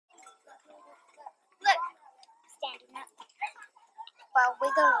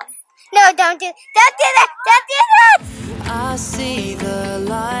wiggle. No, don't do that! Don't do that! I see the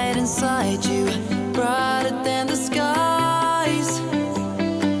light inside you, brighter than the skies.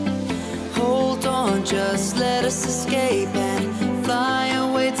 Hold on, just let us escape and fly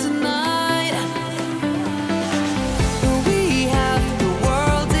away tonight. We have the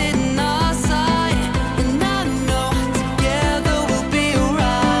world in our sight, and I know together we'll be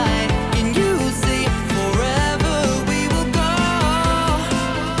alright. Can you see forever we will go?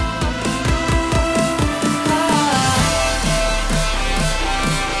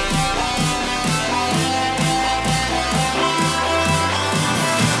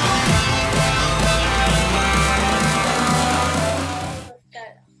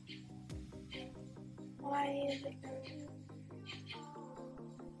 Why is it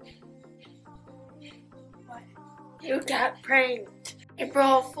What? You got pranked.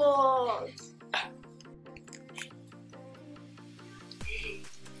 April Fools.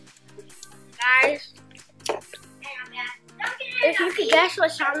 Guys, if you could guess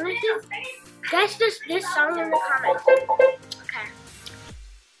what song this is, guess this song in the comments. Okay.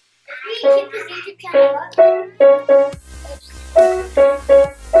 Keep this YouTube channel up.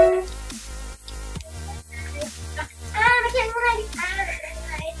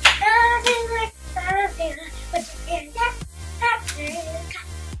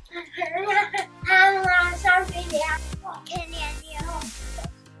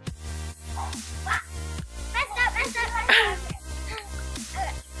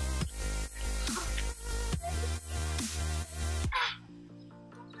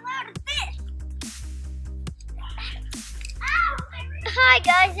 Hi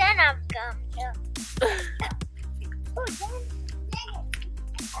guys, and I'm coming.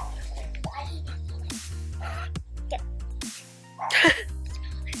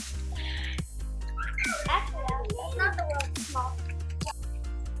 It's not the world's small.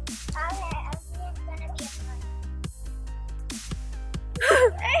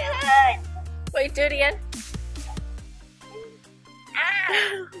 Wait, do it again.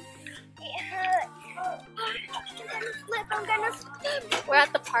 It hurts. I'm gonna slip. We're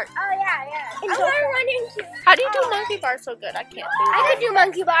at the park. Oh yeah. I'm gonna run into. How do you do monkey bars so good? I can't do I that. could do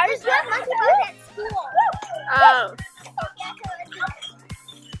monkey bars. We have monkey bars at school. Oh.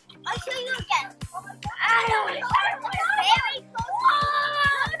 I'll show you again. Very close.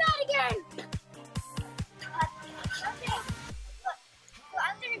 Oh, not again. Okay. Look. So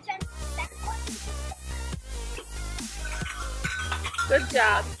I'm gonna jump to the second one. Good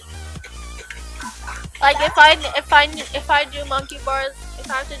job. Like if I do monkey bars, if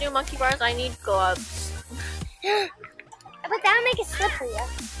I have to do monkey bars, I need gloves. But that would make it slippery.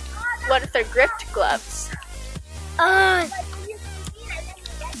 What if they're gripped gloves? Okay.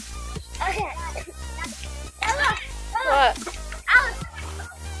 Ella. What? Alice.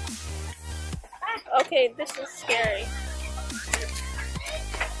 Okay, this is scary.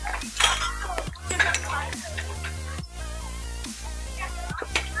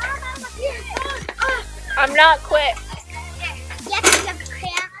 I'm not quick. Yes, you have a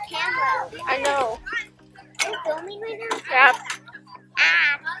camera. I know. Are you filming right now? Yeah.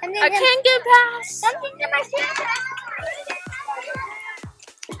 And then I can't get past. something to my sister.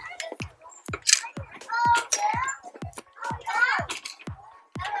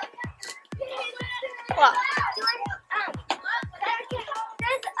 What?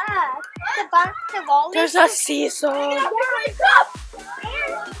 There's There's a seesaw.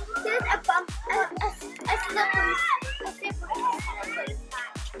 There's a bump, a slippery.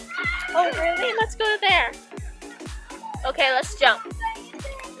 Oh really? Let's go there. Okay, let's jump.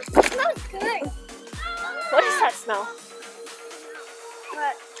 It smells good. What does that smell?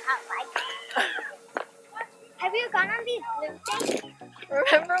 But I like it. Have you gone on these blue things?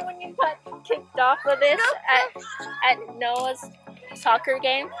 Remember when you got kicked off of this at Noah's soccer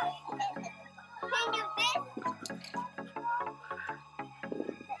game? Can you this?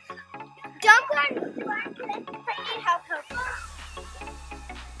 Don't go on this one because I need help.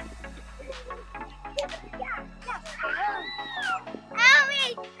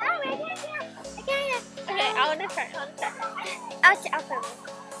 Okay, I want to try. I'll film it.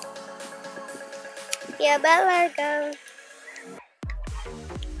 Yeah, better go.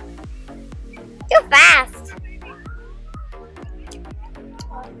 Too fast.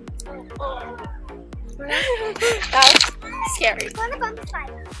 That was scary. Wanna bump the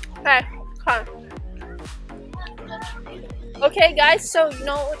slide? Okay, come on. Okay, guys, so you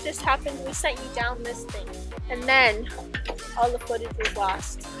know what just happened? We sent you down this thing, and then all the footage was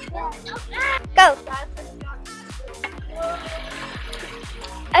lost. Go.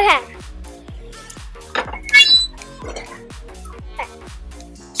 Okay. Okay.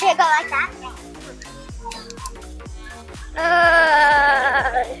 Should I go like that?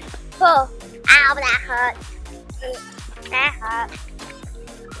 Oh, ow, that hurts. That hurts.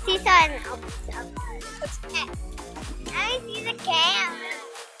 Seesaw and open stuff. Okay. Let me see the camera.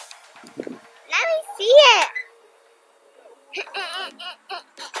 Let me see it.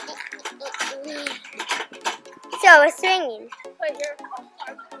 So it's swinging. Wait, you're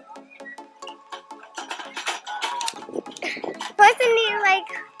Wasn't he like?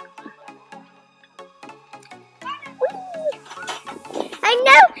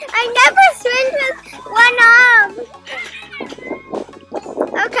 I never swing with one arm.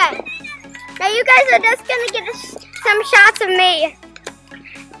 Okay. Now you guys are just gonna get some shots of me.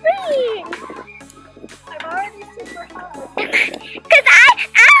 Whee! I'm already super hot. Cause I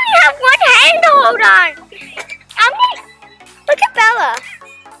only have one hand to hold on. Look at Bella.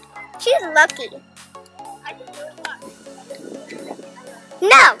 She's lucky. I can do it hot.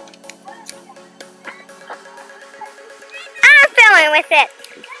 No. I'm filming with it.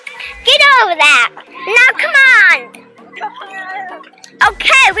 Get over that. Now come on.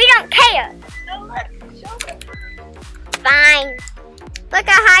 Okay, we don't care. No, let's show them. Fine. Look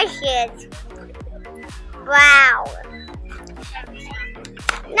how high she is. Wow.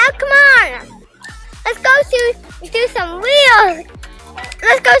 Now come on. Let's go do some real.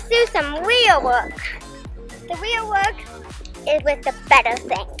 Let's go do some real work. The real work is with the better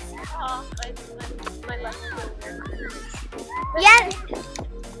things. Oh, my left finger. Yes.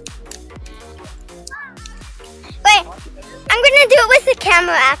 Wait, I'm gonna do it with the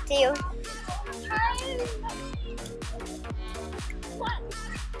camera after you.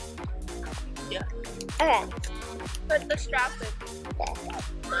 Yeah. Okay. Put the strap in. Yeah.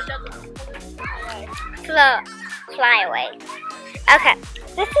 So it doesn't Fly away. Okay.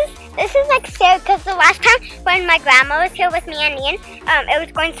 This is like scary because the last time when my grandma was here with me and Ian, it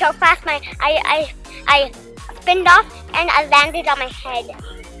was going so fast. I spinned off and I landed on my head.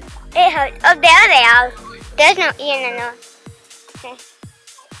 It hurt. Oh, there they are. There's no Ian and no. Okay.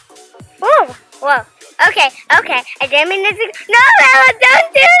 Whoa. Okay. I didn't mean to. No, Bella,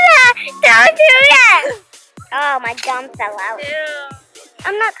 don't do that. Don't do that. Oh, my gum fell out. Yeah.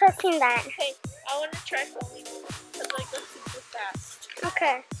 I'm not touching that. Hey, I want to try folding because I go super fast.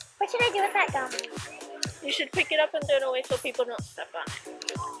 Okay. What should I do with that gum? You should pick it up and throw it away so people don't step on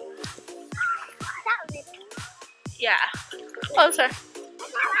it. Yeah. Closer.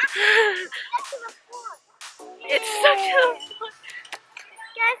 It's such a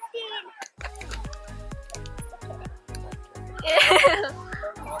yeah.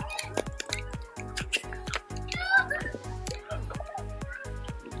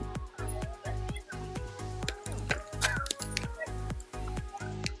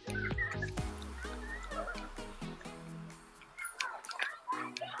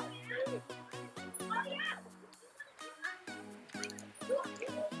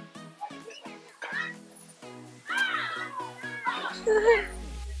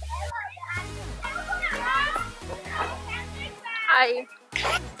 Hi.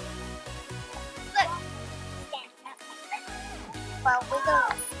 Well, we go.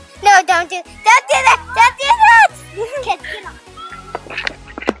 No, don't do that. Don't do that. Kids, get on.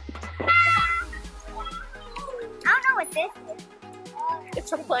 I don't know what this is.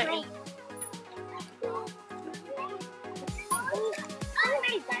 It's a plane.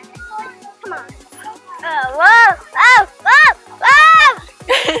 Come on. Whoa.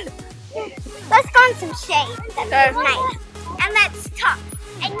 Let's go in some shade. That's nice. And let's talk.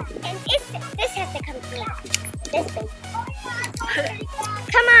 And this has to come to me. This thing.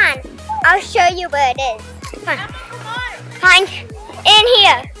 Come on. I'll show you where it is. Come on. Fine. In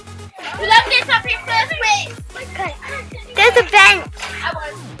here. We left this up here first, wait. Good. There's a bench.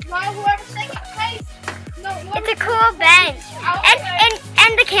 Whoever's second place. No, It's a cool bench.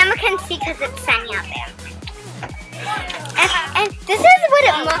 And the camera can see because it's sunny out there. And this is what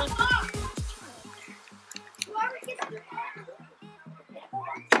it looks like.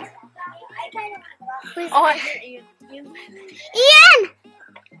 Oh, I hear Ian. Ian!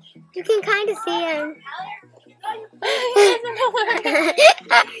 You can kind of see him.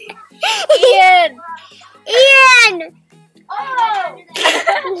 Ian! Ian! Oh!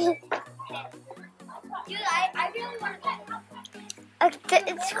 Dude, I really want to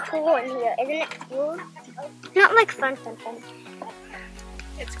it's cool in here, isn't it cool? Not like fun.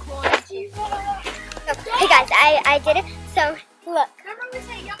 It's cool. Hey guys, I did it. So look. Remember we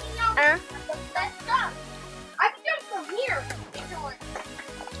say yummy yum? That stuff. I can jump from here.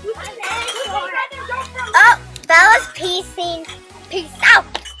 Oh, Bella's peacing. Peace out.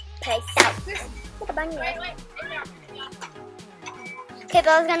 Peace out. Look at bunny. Wait. Okay,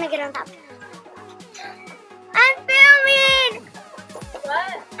 Bella's gonna get on top. I'm filming!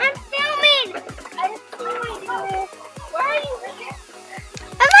 What? I'm filming! I'm filming you. Where are you?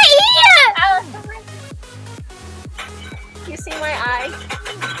 I'm right here! Alice, come right here. You see my eye?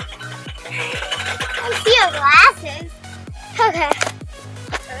 I see your glasses. Okay.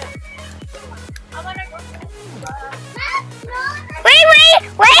 I'm gonna go.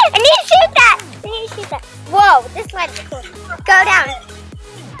 Wait! I need to shoot that! Whoa, this ledge is cool. Go down.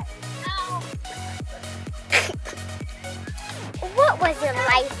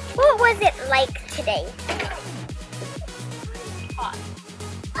 What was it like today? Hot.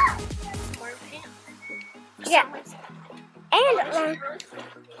 Yeah.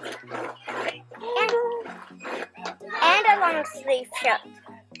 And a long sleeve shirt.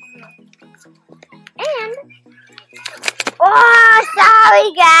 And oh,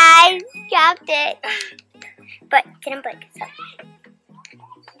 sorry guys, dropped it. But didn't break it. So.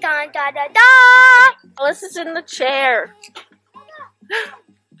 Da da da da. Alice is in the chair.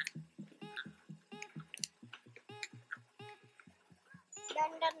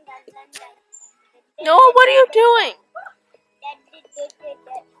 No, what are you doing?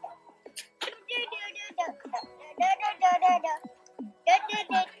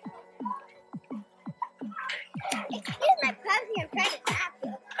 Excuse my privacy, I'm trying to tap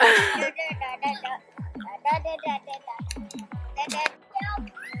you.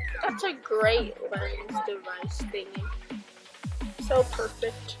 That's a great lens device thingy. So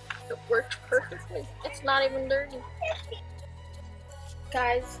perfect. It worked perfectly. It's not even dirty.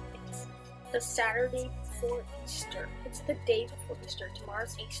 Guys, it's the Saturday before Easter. It's the day before Easter.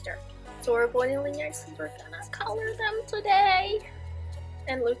 Tomorrow's Easter. So we're going to Leonard's and we're gonna color them today.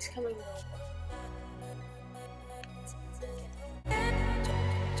 And Luke's coming over.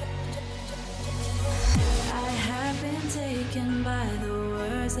 I have been taken by the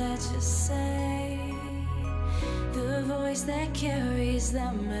words that you say. The voice that carries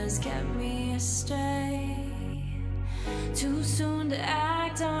them has kept me astray. Too soon to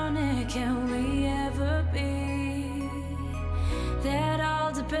act on it, can we ever be? That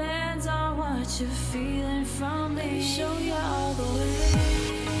all depends on what you're feeling from me. Let me show you all the way.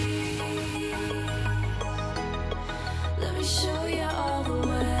 Let me show you all the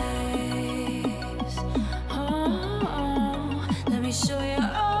ways. Oh, let me show you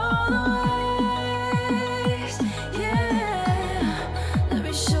all the ways. Yeah, let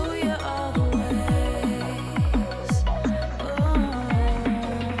me show you all the ways. Oh.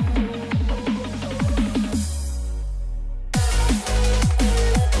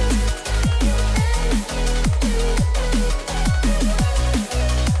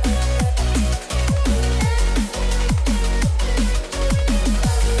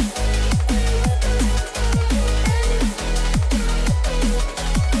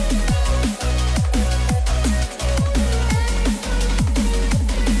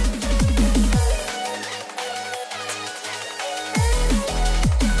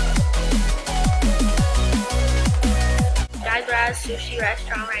 Guys, we're at a sushi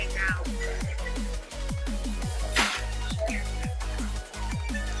restaurant right now.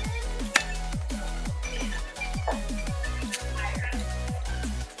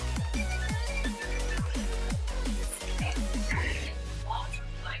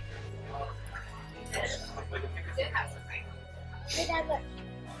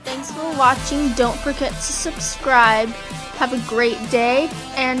 Thanks for watching. Don't forget to subscribe. Have a great day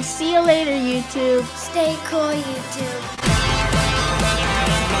and see you later, YouTube. Stay cool, YouTube.